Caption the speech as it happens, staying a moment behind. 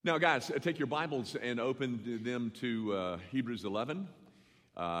Now, guys, take your Bibles and open them to Hebrews 11.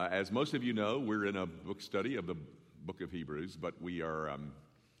 As most of you know, we're in a book study of the book of Hebrews, but we're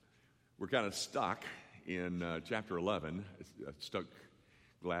kind of stuck in chapter 11, stuck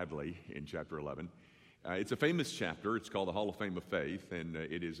gladly in chapter 11. It's a famous chapter. It's called the Hall of Fame of Faith, and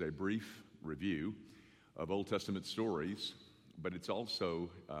it is a brief review of Old Testament stories, but it's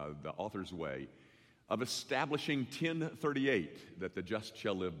also the author's way of establishing 1038, that the just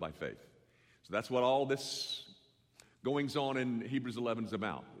shall live by faith. So that's what all this goings on in Hebrews 11 is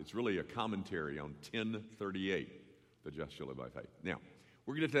about. It's really a commentary on 1038, the just shall live by faith. Now,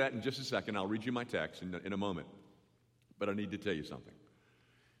 we're going to get to that in just a second. I'll read you my text in a moment, but I need to tell you something.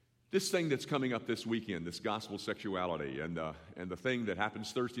 This thing that's coming up this weekend, this gospel sexuality, and the thing that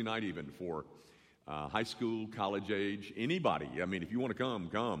happens Thursday night even for high school, college age, anybody. I mean, if you want to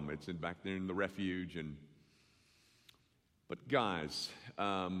come. It's back there in the refuge. But guys,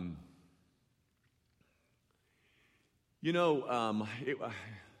 I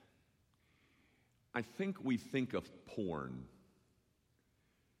think we think of porn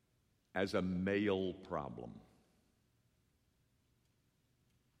as a male problem.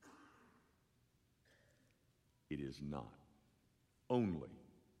 It is not only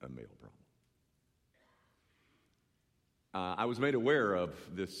a male problem. I was made aware of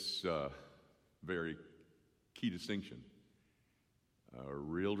this very key distinction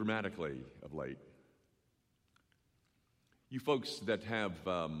real dramatically of late. You folks that have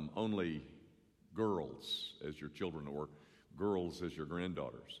only girls as your children or girls as your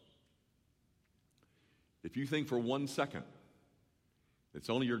granddaughters, if you think for 1 second it's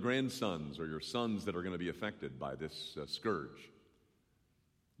only your grandsons or your sons that are going to be affected by this scourge,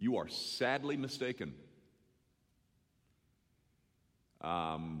 you are sadly mistaken.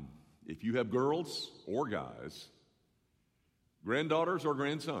 If you have girls or guys, granddaughters or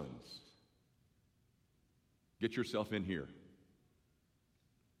grandsons, get yourself in here.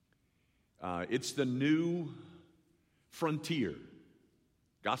 It's the new frontier,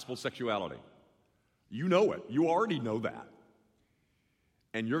 gospel sexuality. You know it. You already know that.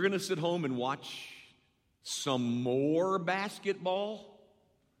 And you're going to sit home and watch some more basketball?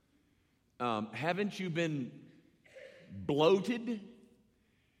 Haven't you been bloated?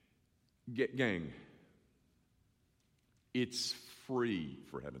 Gang, it's free,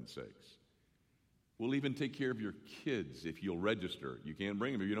 for heaven's sakes. We'll even take care of your kids if you'll register. You can't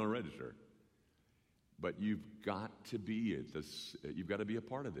bring them if you don't register. But you've got to be you've got to be a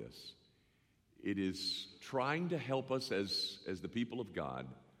part of this. It is trying to help us as the people of God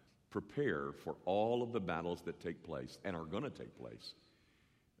prepare for all of the battles that take place and are going to take place.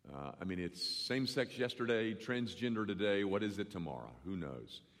 It's same-sex yesterday, transgender today. What is it tomorrow? Who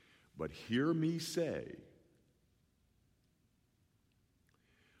knows? But hear me say,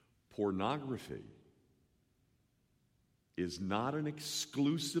 pornography is not an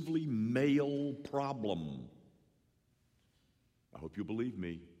exclusively male problem. I hope you believe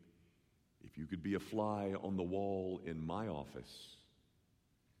me. If you could be a fly on the wall in my office,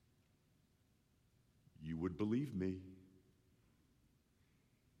 you would believe me.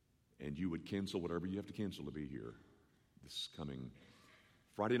 And you would cancel whatever you have to cancel to be here this coming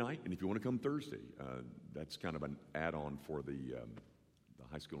Friday night. And if you want to come Thursday, that's kind of an add-on for the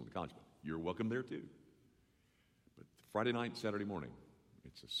high school and the college. You're welcome there too. But Friday night, Saturday morning,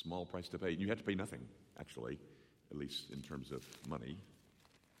 it's a small price to pay. And you have to pay nothing, actually, at least in terms of money.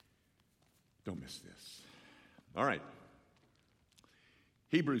 Don't miss this. All right.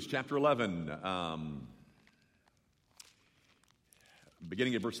 Hebrews chapter 11.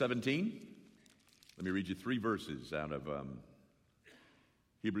 Beginning at verse 17, let me read you 3 verses out of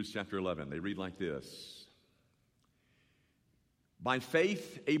Hebrews chapter 11. They read like this. By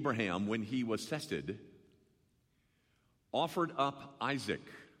faith, Abraham, when he was tested, offered up Isaac.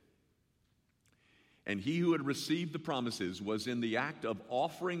 And he who had received the promises was in the act of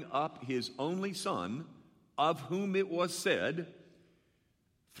offering up his only son, of whom it was said,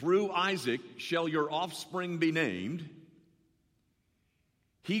 through Isaac shall your offspring be named.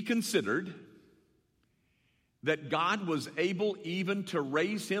 He considered that God was able even to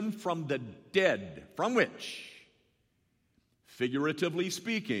raise him from the dead, from which, figuratively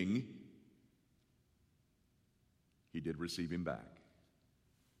speaking, he did receive him back.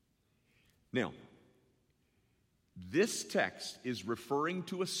 Now, this text is referring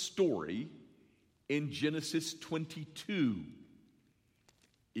to a story in Genesis 22.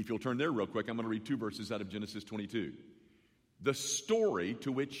 If you'll turn there real quick, I'm going to read 2 verses out of Genesis 22. The story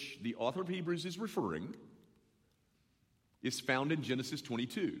to which the author of Hebrews is referring is found in Genesis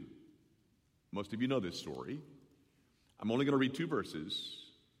 22. Most of you know this story. I'm only going to read 2 verses.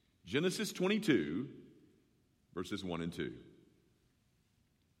 Genesis 22, verses 1 and 2.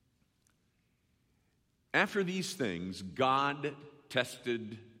 After these things, God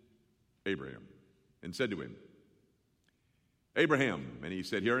tested Abraham and said to him, Abraham, and he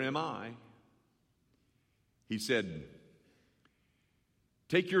said, Here am I. He said,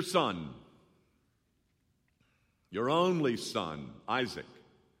 Take your son, your only son, Isaac,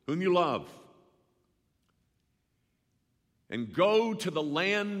 whom you love, and go to the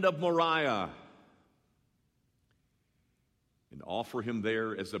land of Moriah and offer him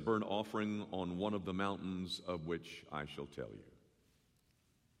there as a burnt offering on one of the mountains of which I shall tell you.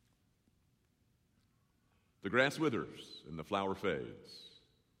 The grass withers and the flower fades,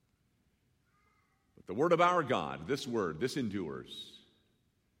 but the word of our God, this word, this endures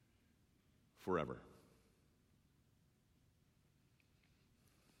forever.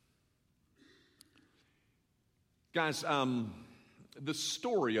 Guys, the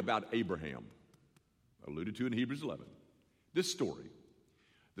story about Abraham, alluded to in Hebrews 11, this story,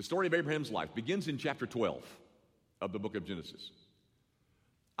 the story of Abraham's life, begins in chapter 12 of the book of Genesis.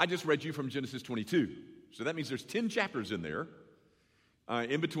 I just read you from Genesis 22, so that means there's 10 chapters in there,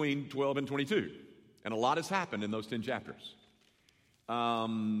 in between 12 and 22, and a lot has happened in those 10 chapters.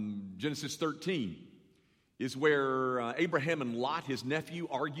 Genesis 13 is where Abraham and Lot, his nephew,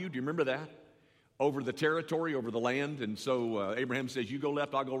 argued. Do you remember that? Over the territory, over the land. And so Abraham says, you go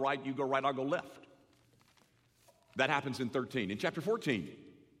left, I'll go right. You go right, I'll go left. That happens in 13. In chapter 14,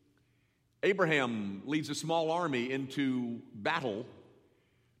 Abraham leads a small army into battle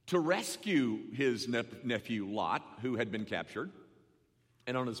to rescue his nephew Lot, who had been captured.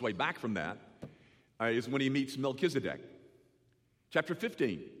 And on his way back from that is when he meets Melchizedek. Chapter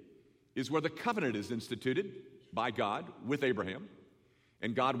 15 is where the covenant is instituted by God with Abraham.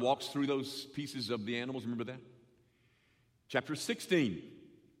 And God walks through those pieces of the animals. Remember that? Chapter 16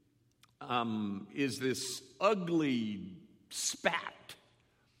 is this ugly spat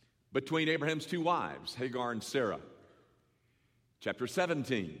between Abraham's two wives, Hagar and Sarah. Chapter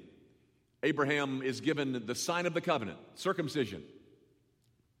 17, Abraham is given the sign of the covenant, circumcision.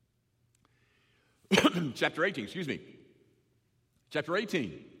 Chapter 18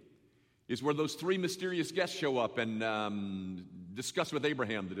 is where those three mysterious guests show up and discuss with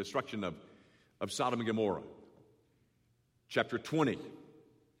Abraham the destruction of Sodom and Gomorrah. Chapter 20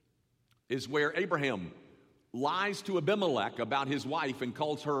 is where Abraham lies to Abimelech about his wife and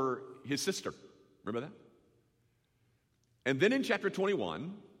calls her his sister. Remember that? And then in chapter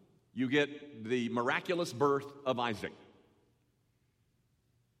 21, you get the miraculous birth of Isaac,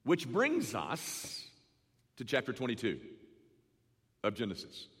 which brings us to chapter 22 of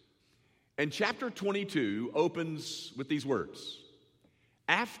Genesis. And chapter 22 opens with these words.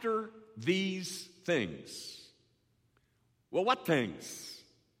 After these things. Well, what things?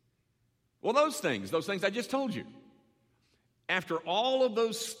 Well, those things I just told you. After all of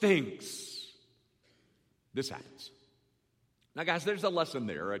those things, this happens. Now, guys, there's a lesson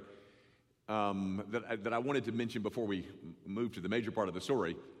there that I wanted to mention before we move to the major part of the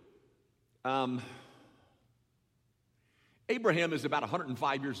story. Abraham is about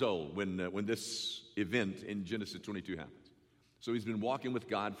 105 years old when this event in Genesis 22 happens. So he's been walking with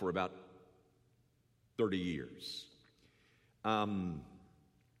God for about 30 years. And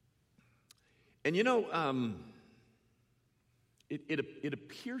you know, it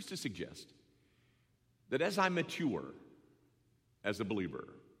appears to suggest that as I mature as a believer,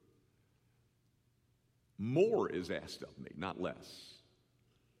 more is asked of me, not less.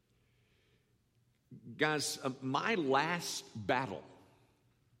 Guys, my last battle,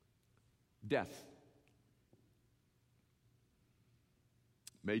 death,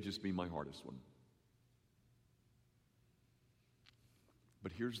 may just be my hardest one.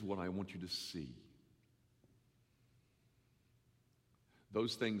 But here's what I want you to see.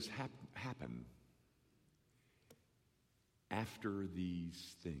 Those things happen after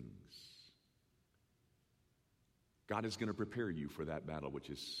these things. God is going to prepare you for that battle, which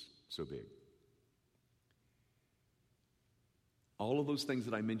is so big. All of those things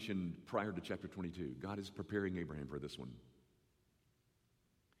that I mentioned prior to chapter 22, God is preparing Abraham for this one.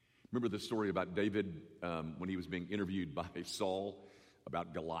 Remember the story about David when he was being interviewed by Saul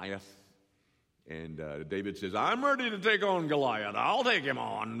about Goliath? And David says, I'm ready to take on Goliath. I'll take him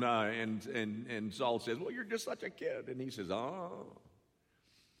on. And Saul says, well, you're just such a kid. And he says,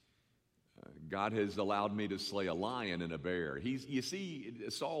 God has allowed me to slay a lion and a bear. You see,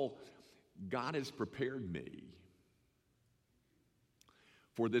 Saul, God has prepared me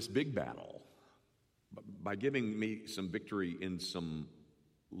for this big battle by giving me some victory in some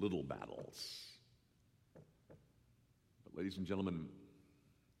little battles. But ladies and gentlemen,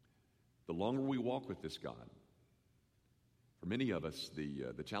 the longer we walk with this God, for many of us,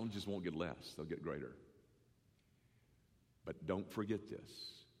 the challenges won't get less, they'll get greater. But don't forget this.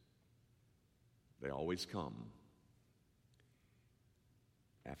 They always come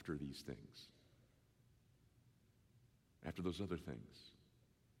after these things, after those other things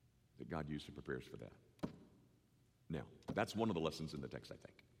that God used to prepare us for that. Now, that's one of the lessons in the text, I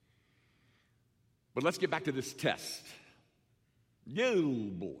think. But let's get back to this test. Yo,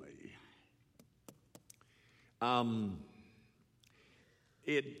 boy.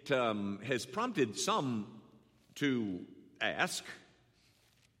 It has prompted some to ask,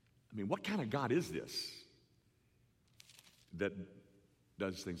 what kind of God is this that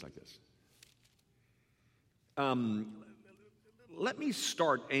does things like this? Let me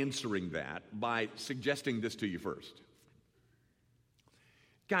start answering that by suggesting this to you first.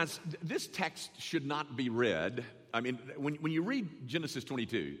 Guys, this text should not be read. When you read Genesis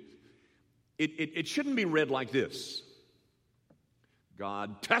 22, it shouldn't be read like this.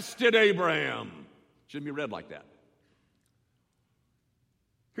 God tested Abraham. It shouldn't be read like that.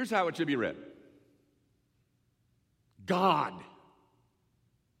 Here's how it should be read. God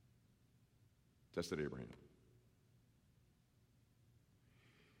tested Abraham.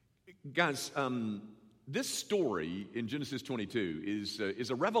 Guys, this story in Genesis 22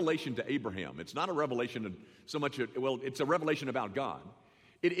 is a revelation to Abraham. It's not a revelation so much, it's a revelation about God.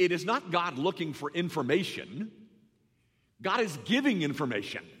 It is not God looking for information. God is giving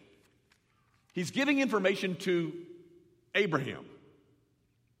information. He's giving information to Abraham.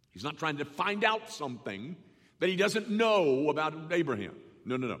 He's not trying to find out something that he doesn't know about Abraham.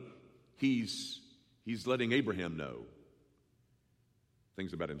 No. He's letting Abraham know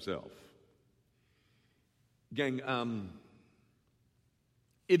things about himself. Gang,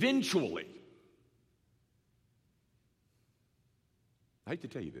 eventually, I hate to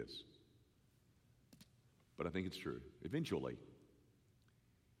tell you this, but I think it's true. Eventually,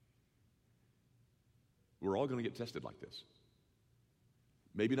 we're all going to get tested like this.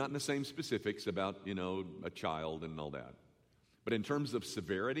 Maybe not in the same specifics about, a child and all that. But in terms of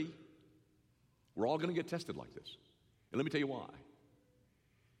severity, we're all going to get tested like this. And let me tell you why.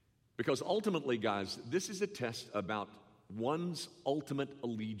 Because ultimately, guys, this is a test about one's ultimate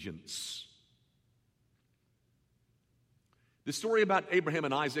allegiance. The story about Abraham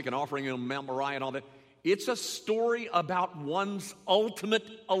and Isaac and offering him Mount Moriah and all that, it's a story about one's ultimate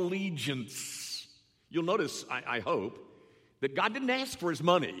allegiance. You'll notice, I hope, that God didn't ask for his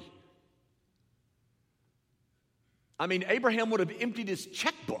money. Abraham would have emptied his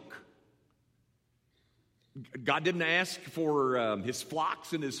checkbook. God didn't ask for his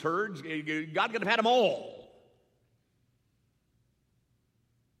flocks and his herds. God could have had them all.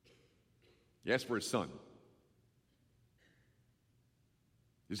 He asked for his son.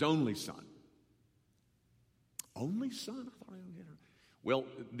 His only son. Only son? I thought I didn't get her. Well,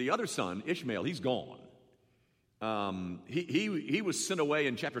 the other son, Ishmael, he's gone. He was sent away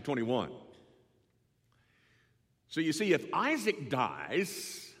in chapter 21. So you see, if Isaac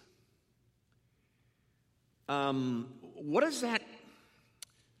dies, what does that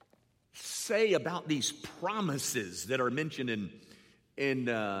say about these promises that are mentioned in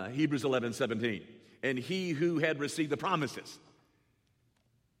Hebrews 11:17? And he who had received the promises.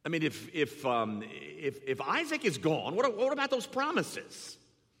 If Isaac is gone, what about those promises?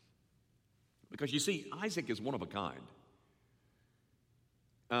 Because you see, Isaac is one of a kind.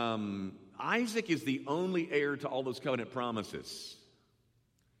 Isaac is the only heir to all those covenant promises.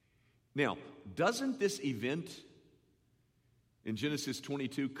 Now, doesn't this event in Genesis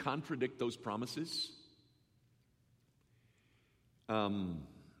 22 contradict those promises? And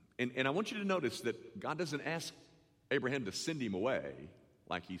I want you to notice that God doesn't ask Abraham to send him away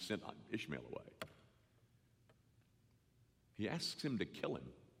like he sent Ishmael away. He asks him to kill him.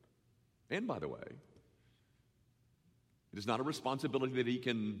 And by the way, it is not a responsibility that he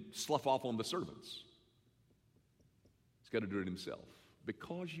can slough off on the servants. He's got to do it himself.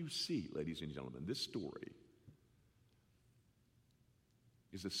 Because you see, ladies and gentlemen, this story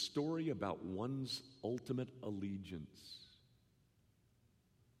is a story about one's ultimate allegiance.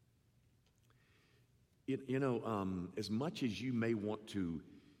 As much as you may want to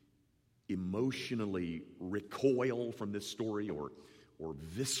emotionally recoil from this story or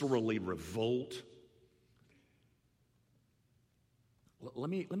viscerally revolt, let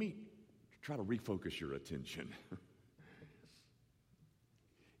me try to refocus your attention.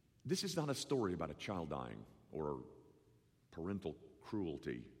 This is not a story about a child dying or parental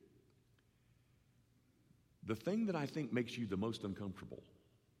cruelty. The thing that I think makes you the most uncomfortable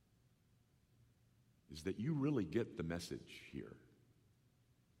is that you really get the message here.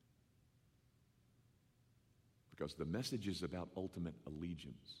 Because the message is about ultimate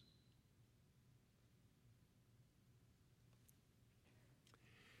allegiance.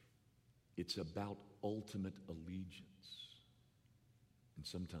 It's about ultimate allegiance. And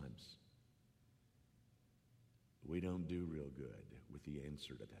sometimes we don't do real good with the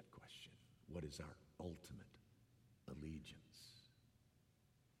answer to that question. What is our ultimate allegiance?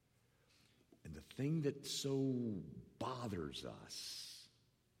 And the thing that so bothers us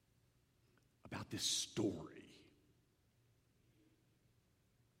about this story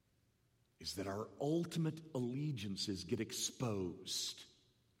is that our ultimate allegiances get exposed.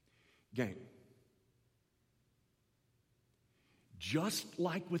 Gang, just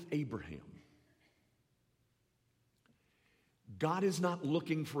like with Abraham, God is not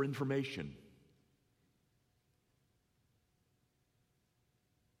looking for information.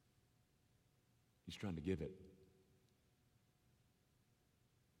 He's trying to give it.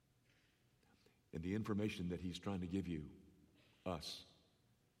 And the information that he's trying to give you, us,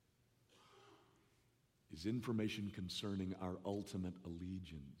 is information concerning our ultimate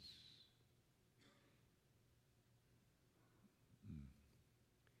allegiance.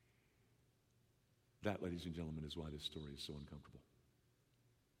 That, ladies and gentlemen, is why this story is so uncomfortable.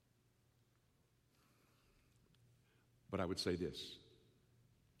 But I would say this.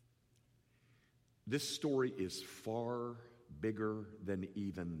 This story is far bigger than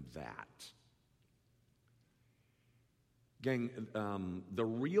even that. Gang, the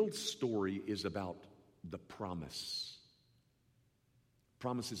real story is about the promise.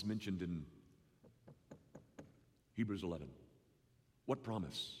 Promise is mentioned in Hebrews 11. What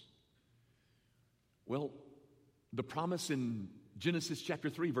promise? Well, the promise in Genesis chapter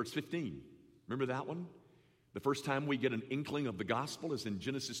 3, verse 15. Remember that one? The first time we get an inkling of the gospel is in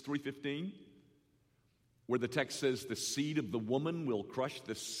Genesis 3:15, where the text says, the seed of the woman will crush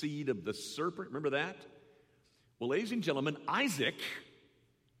the seed of the serpent. Remember that? Well, ladies and gentlemen, Isaac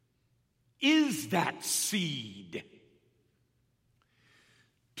is that seed.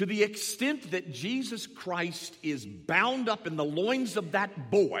 To the extent that Jesus Christ is bound up in the loins of that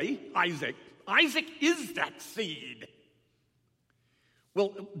boy, Isaac is that seed.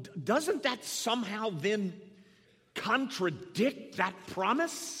 Well, doesn't that somehow then contradict that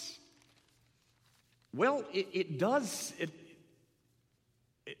promise? Well, it does,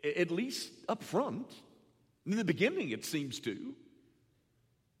 at least up front. In the beginning, it seems to.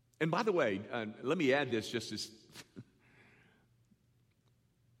 And by the way, let me add this just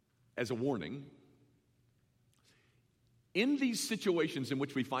as a warning. In these situations in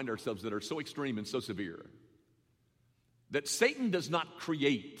which we find ourselves that are so extreme and so severe, that Satan does not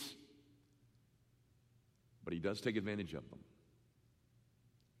create, but he does take advantage of them.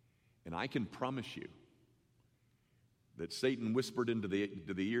 And I can promise you that Satan whispered into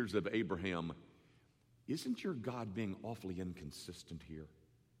the ears of Abraham, isn't your God being awfully inconsistent here?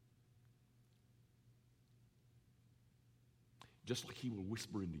 Just like he will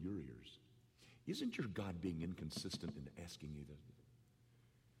whisper into your ears. Isn't your God being inconsistent in asking you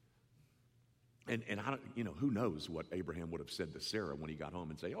this? And I don't, who knows what Abraham would have said to Sarah when he got home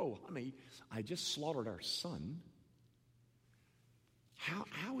and say, oh, honey, I just slaughtered our son.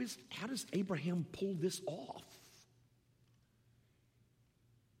 How does Abraham pull this off?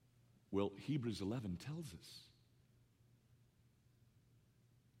 Well, Hebrews 11 tells us.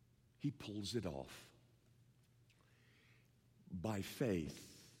 He pulls it off by faith.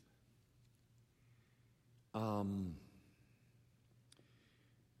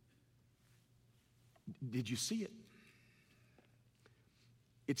 Did you see it?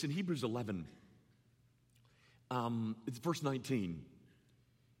 It's in Hebrews 11. It's verse 19.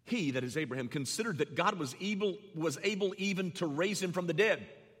 He, that is Abraham, considered that God was able even to raise him from the dead.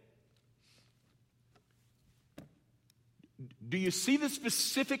 Do you see the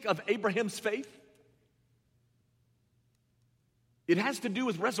specific of Abraham's faith? It has to do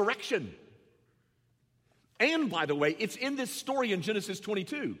with resurrection. And, by the way, it's in this story in Genesis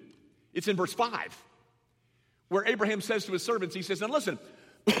 22. It's in verse 5, where Abraham says to his servants, he says, now listen,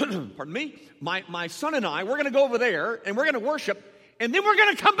 pardon me, my son and I, we're going to go over there, and we're going to worship, and then we're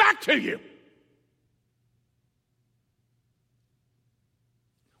going to come back to you.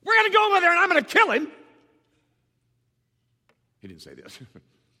 We're going to go over there, and I'm going to kill him. He didn't say this.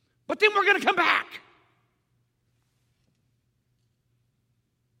 But then we're going to come back.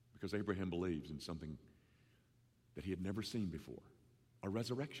 Because Abraham believes in something that he had never seen before, a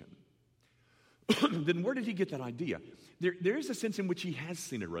resurrection. Then where did he get that idea? There is a sense in which he has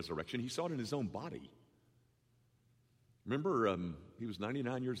seen a resurrection. He saw it in his own body. Remember, he was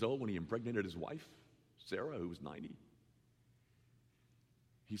 99 years old when he impregnated his wife, Sarah, who was 90.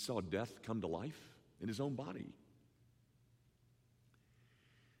 He saw death come to life in his own body.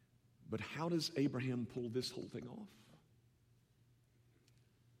 But how does Abraham pull this whole thing off?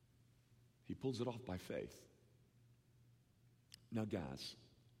 He pulls it off by faith. Now, guys,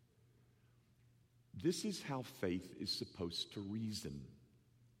 this is how faith is supposed to reason.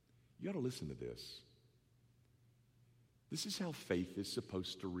 You ought to listen to this. This is how faith is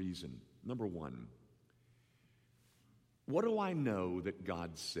supposed to reason. Number one, what do I know that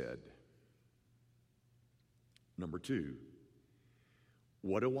God said? Number two,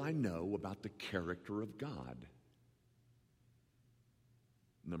 what do I know about the character of God?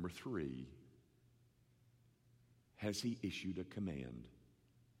 Number three, has he issued a command?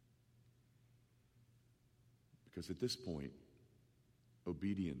 Because at this point,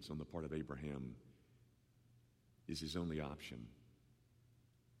 obedience on the part of Abraham is his only option.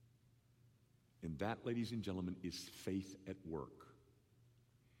 And that, ladies and gentlemen, is faith at work.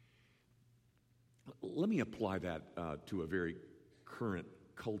 Let me apply that to a very current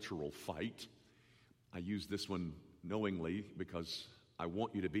cultural fight. I use this one knowingly because I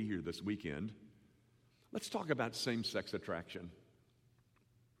want you to be here this weekend. Let's talk about same-sex attraction.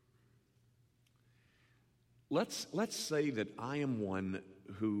 Let's say that I am one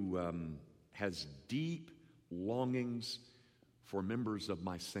who has deep longings for members of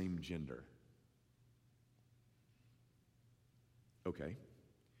my same gender. Okay.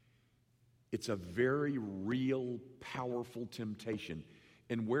 It's a very real, powerful temptation.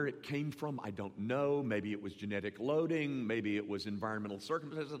 And where it came from, I don't know. Maybe it was genetic loading. Maybe it was environmental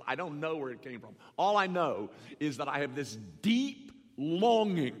circumstances. I don't know where it came from. All I know is that I have this deep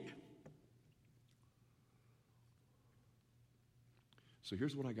longing. So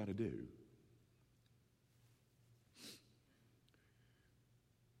here's what I got to do.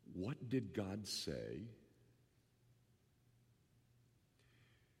 What did God say?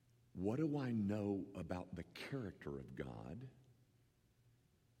 What do I know about the character of God?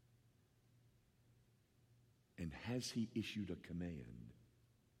 And has he issued a command?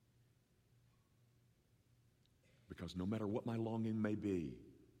 Because no matter what my longing may be,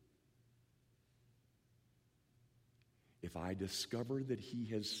 if I discover that he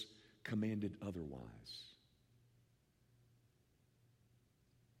has commanded otherwise,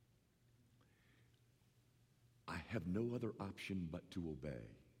 I have no other option but to obey.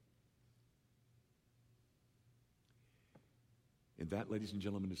 And that, ladies and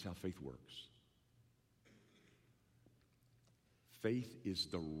gentlemen, is how faith works. Faith is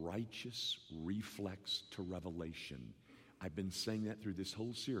the righteous reflex to revelation. I've been saying that through this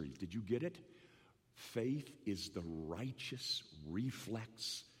whole series. Did you get it? Faith is the righteous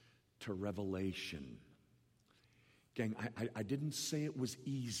reflex to revelation. Gang, I didn't say it was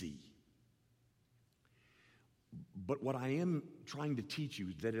easy. But what I am trying to teach you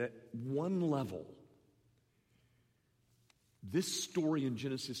is that at one level, this story in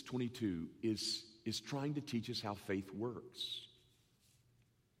Genesis 22 is trying to teach us how faith works.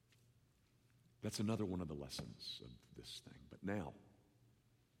 That's another one of the lessons of this thing. But now,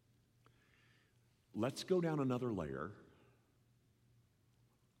 let's go down another layer.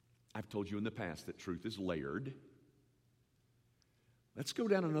 I've told you in the past that truth is layered. Let's go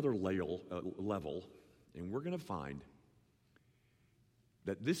down another level, and we're going to find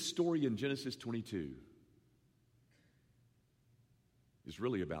that this story in Genesis 22 is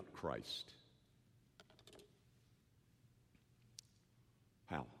really about Christ.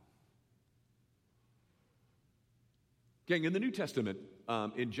 How? Gang, in the New Testament,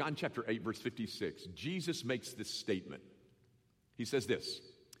 in John chapter 8, verse 56, Jesus makes this statement. He says this,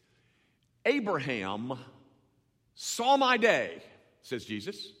 Abraham saw my day, says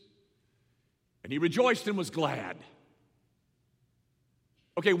Jesus, and he rejoiced and was glad.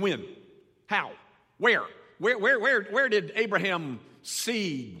 Okay, when? How? Where? Where did Abraham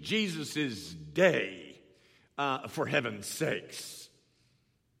see Jesus' day, for heaven's sakes?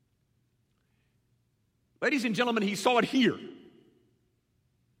 Ladies and gentlemen, he saw it here.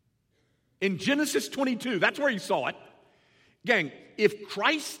 In Genesis 22, that's where he saw it. Gang, if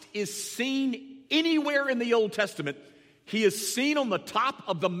Christ is seen anywhere in the Old Testament, he is seen on the top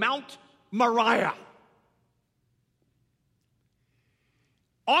of the Mount Moriah.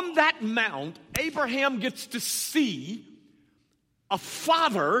 On that mount, Abraham gets to see a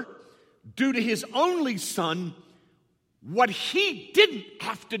father do to his only son what he didn't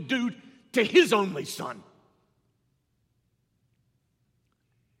have to do to his only son.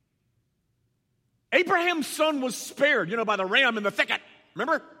 Abraham's son was spared, by the ram in the thicket.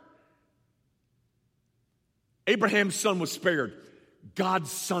 Remember? Abraham's son was spared. God's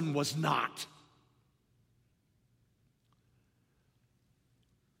son was not.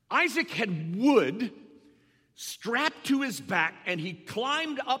 Isaac had wood strapped to his back, and he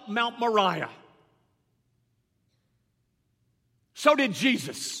climbed up Mount Moriah. So did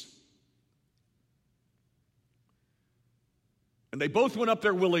Jesus. And they both went up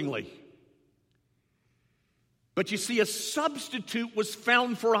there willingly. But you see, a substitute was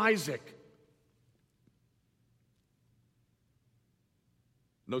found for Isaac.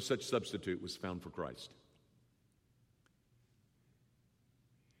 No such substitute was found for Christ.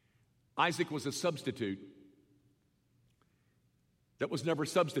 Isaac was a substitute that was never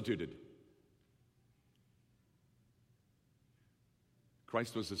substituted.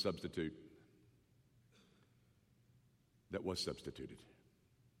 Christ was a substitute that was substituted.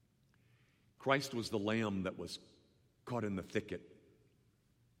 Christ was the lamb that was caught in the thicket.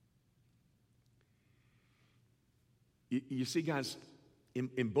 You see, guys,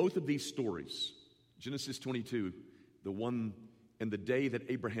 in both of these stories, Genesis 22, the one and the day that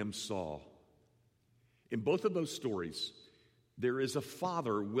Abraham saw, in both of those stories, there is a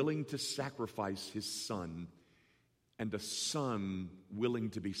father willing to sacrifice his son and a son willing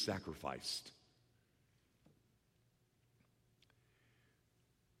to be sacrificed.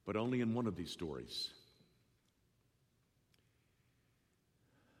 But only in one of these stories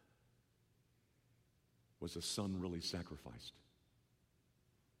was a son really sacrificed.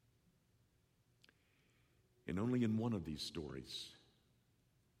 And only in one of these stories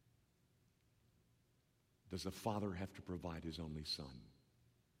does a father have to provide his only son.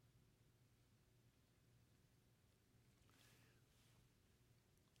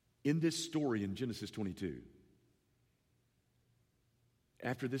 In this story in Genesis 22,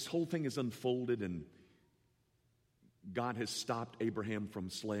 after this whole thing is unfolded and God has stopped Abraham from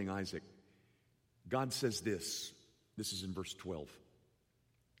slaying Isaac, God says this. This is in verse 12.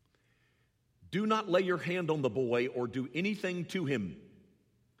 Do not lay your hand on the boy or do anything to him.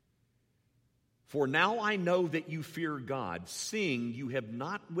 For now I know that you fear God, seeing you have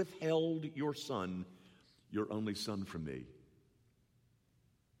not withheld your son, your only son, from me.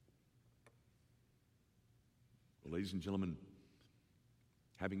 Well, ladies and gentlemen,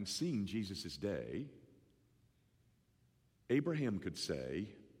 having seen Jesus' day, Abraham could say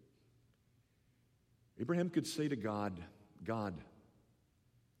to God, God,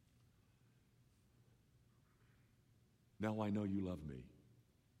 now I know you love me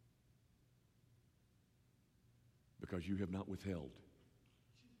because you have not withheld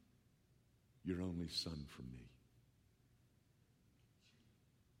your only son from me.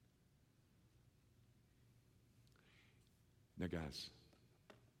 Now, guys,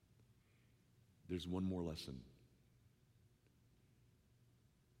 there's one more lesson.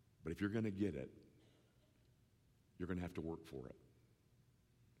 But if you're going to get it, you're going to have to work for it.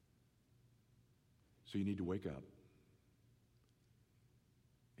 So you need to wake up.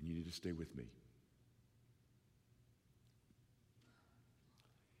 And you need to stay with me.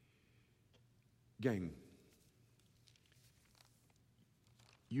 Gang,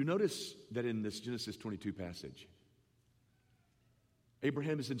 you notice that in this Genesis 22 passage,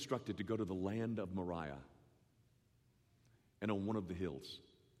 Abraham is instructed to go to the land of Moriah and on one of the hills.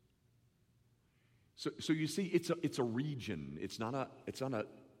 So you see, it's a region. It's not a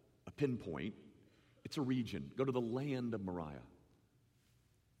pinpoint. It's a region. Go to the land of Moriah.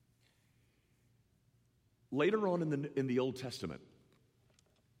 Later on in the Old Testament,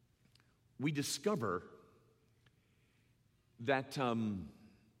 we discover that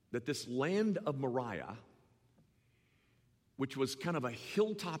this land of Moriah, which was kind of a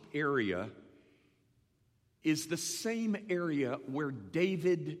hilltop area, is the same area where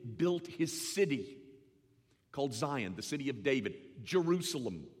David built his city called Zion, the city of David,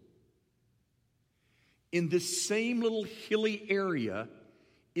 Jerusalem. In this same little hilly area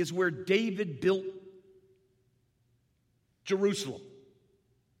is where David built Jerusalem,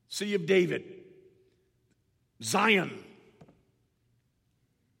 city of David, Zion.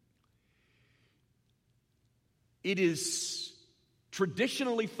 It is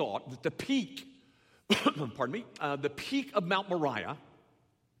traditionally thought that the peak, the peak of Mount Moriah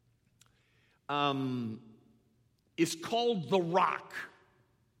is called the Rock.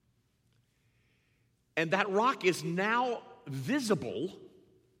 And that rock is now visible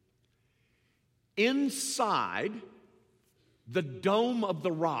inside the Dome of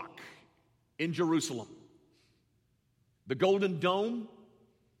the Rock in Jerusalem. The Golden Dome.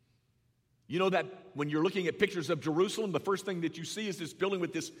 You know that when you're looking at pictures of Jerusalem, the first thing that you see is this building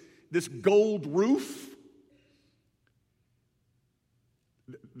with this gold roof.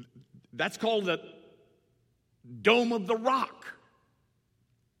 That's called the Dome of the Rock,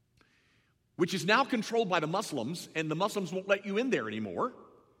 which is now controlled by the Muslims, and the Muslims won't let you in there anymore.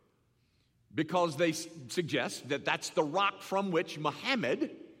 because they suggest that that's the rock from which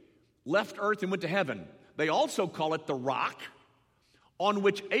Muhammad left earth and went to heaven. They also call it the rock on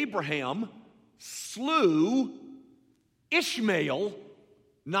which Abraham slew Ishmael,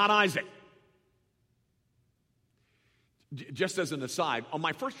 not Isaac. Just as an aside, on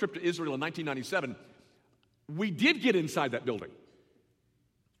my first trip to Israel in 1997, we did get inside that building.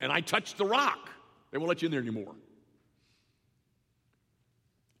 And I touched the rock. They won't let you in there anymore.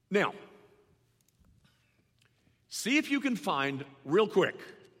 Now, see if you can find, real quick,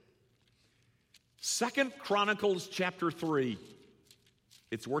 2 Chronicles chapter 3.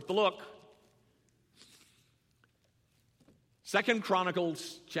 It's worth the look. 2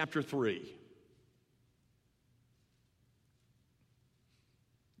 Chronicles chapter 3.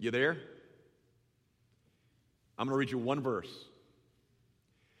 You there? I'm going to read you one verse.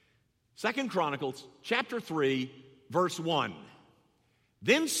 2 Chronicles chapter 3, verse 1.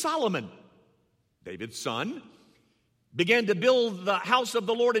 Then Solomon, David's son, began to build the house of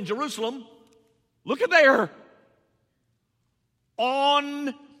the Lord in Jerusalem. Look at there.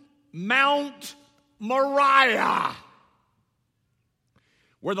 On Mount Moriah,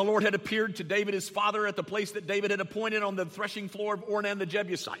 where the Lord had appeared to David his father at the place that David had appointed on the threshing floor of Ornan the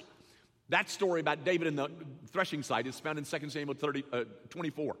Jebusite. That story about David and the threshing site is found in 2 Samuel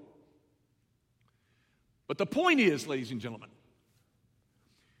 24. But the point is, ladies and gentlemen,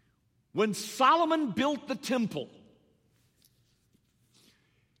 when Solomon built the temple,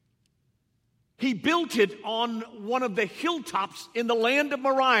 he built it on one of the hilltops in the land of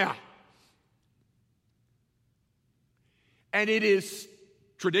Moriah. And it is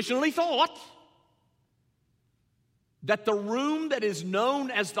traditionally thought that the room that is known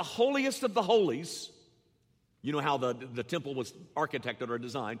as the holiest of the holies, you know how the temple was architected or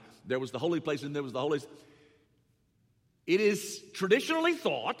designed, there was the holy place and there was the holiest. It is traditionally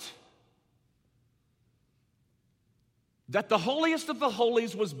thought that the holiest of the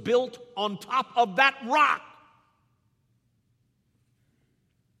holies was built on top of that rock.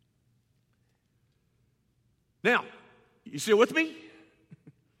 Now, you still with me?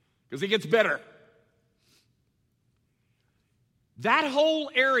 Because it gets better. That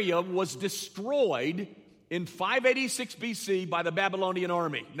whole area was destroyed in 586 BC by the Babylonian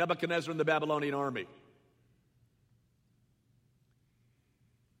army, Nebuchadnezzar and the Babylonian army.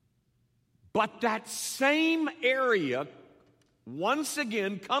 But that same area once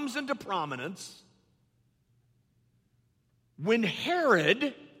again comes into prominence when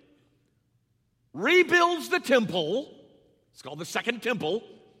Herod rebuilds the temple. It's called the Second Temple.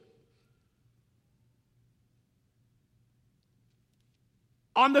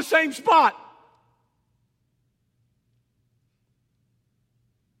 On the same spot.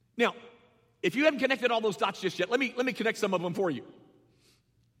 Now, if you haven't connected all those dots just yet, let me connect some of them for you.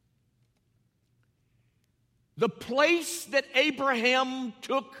 The place that Abraham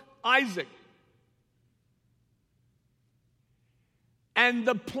took Isaac, and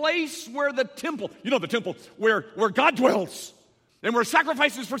the place where the temple, you know, the temple where God dwells and where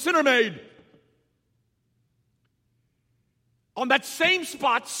sacrifices for sin are made. On that same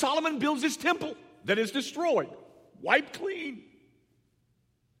spot, Solomon builds his temple that is destroyed, wiped clean.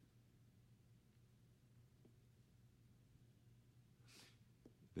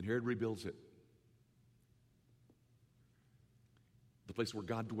 Then Herod rebuilds it. The place where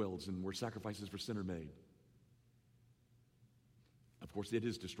God dwells and where sacrifices for sin are made. Of course, it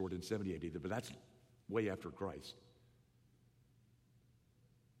is destroyed in 70 AD, but that's way after Christ.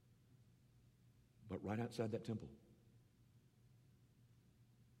 But right outside that temple,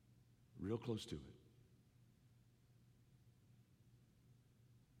 real close to it,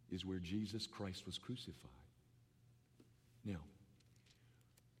 is where Jesus Christ was crucified. Now,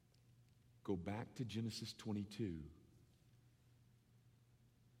 go back to Genesis 22.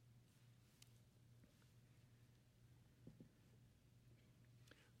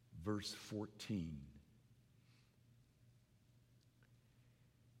 Verse 14.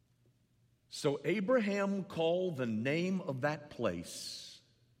 So Abraham called the name of that place,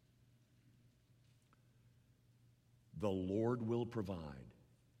 the Lord will provide.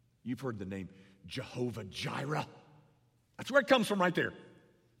 You've heard the name Jehovah Jireh. That's where it comes from right there.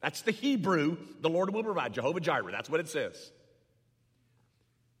 That's the Hebrew, the Lord will provide, Jehovah Jireh. That's what it says.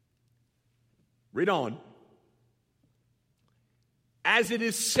 Read on. As it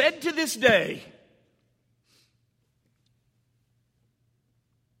is said to this day,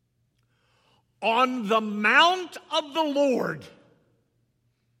 on the mount of the Lord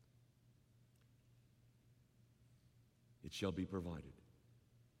it shall be provided.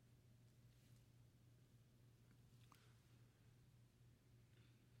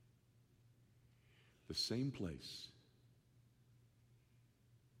 the same place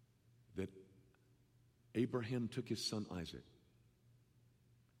that Abraham took his son Isaac,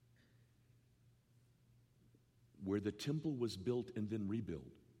 where the temple was built and then rebuilt,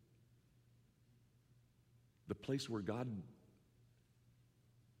 the place where God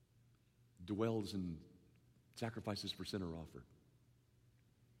dwells and sacrifices for sin are offered,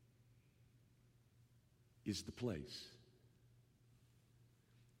 is the place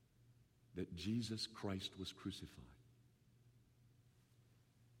that Jesus Christ was crucified.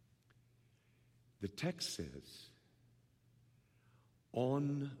 The text says,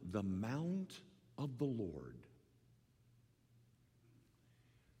 on the mount of the Lord,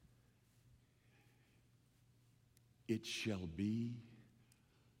 it shall be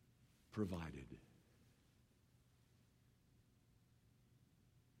provided.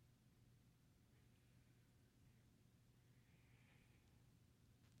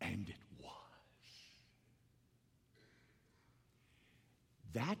 And it was.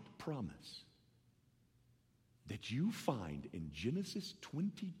 That promise that you find in Genesis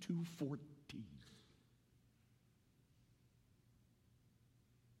 22:14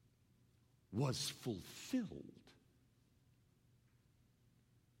 was fulfilled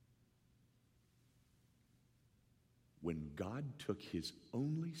when God took his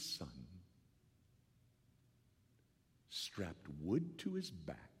only son, strapped wood to his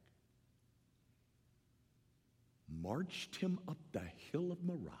back, marched him up the hill of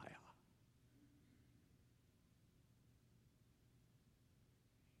Moriah,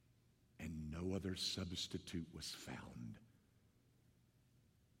 and no other substitute was found,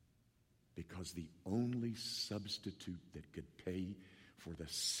 because the only substitute that could pay for the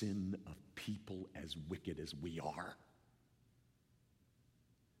sin of people as wicked as we are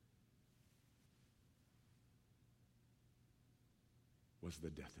was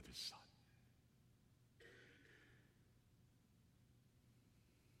the death of his son.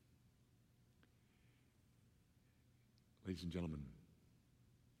 Ladies and gentlemen,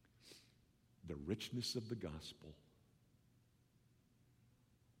 the richness of the gospel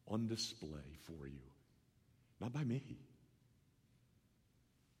on display for you, not by me,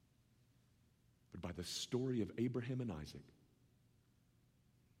 but by the story of Abraham and Isaac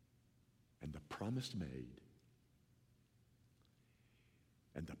and the promise made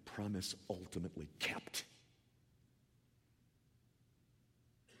and the promise ultimately kept.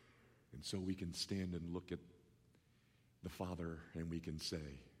 And so we can stand and look at the Father and we can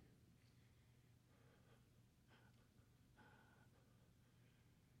say,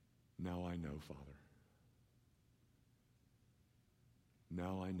 now I know, Father.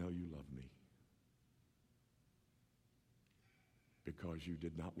 Now I know you love me, because you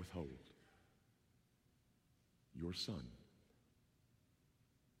did not withhold your son,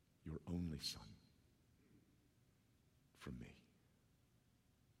 your only son, from me.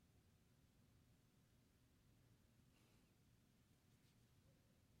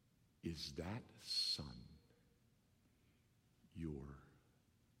 Is that son your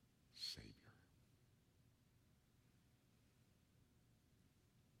Savior?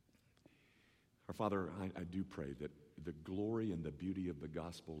 Our Father, I do pray that the glory and the beauty of the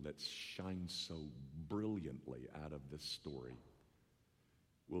gospel that shines so brilliantly out of this story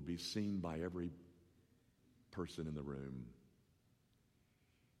will be seen by every person in the room,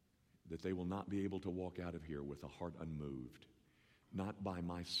 that they will not be able to walk out of here with a heart unmoved, not by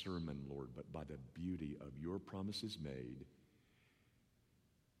my sermon, Lord, but by the beauty of your promises made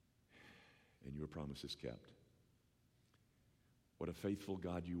and your promises kept. What a faithful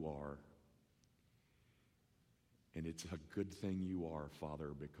God you are. And it's a good thing you are,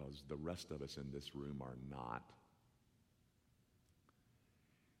 Father, because the rest of us in this room are not.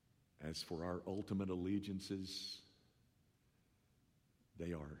 As for our ultimate allegiances,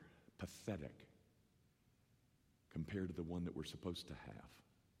 they are pathetic compared to the one that we're supposed to have.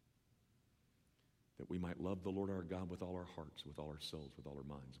 That we might love the Lord our God with all our hearts, with all our souls, with all our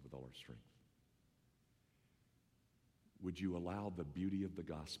minds, with all our strength. Would you allow the beauty of the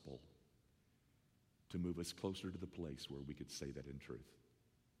gospel to move us closer to the place where we could say that in truth?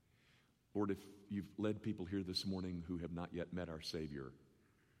 Lord, if you've led people here this morning who have not yet met our Savior,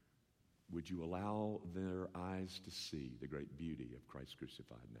 would you allow their eyes to see the great beauty of Christ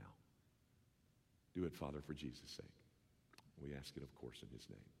crucified now? Do it, Father, for Jesus' sake. We ask it, of course, in his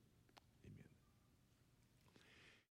name.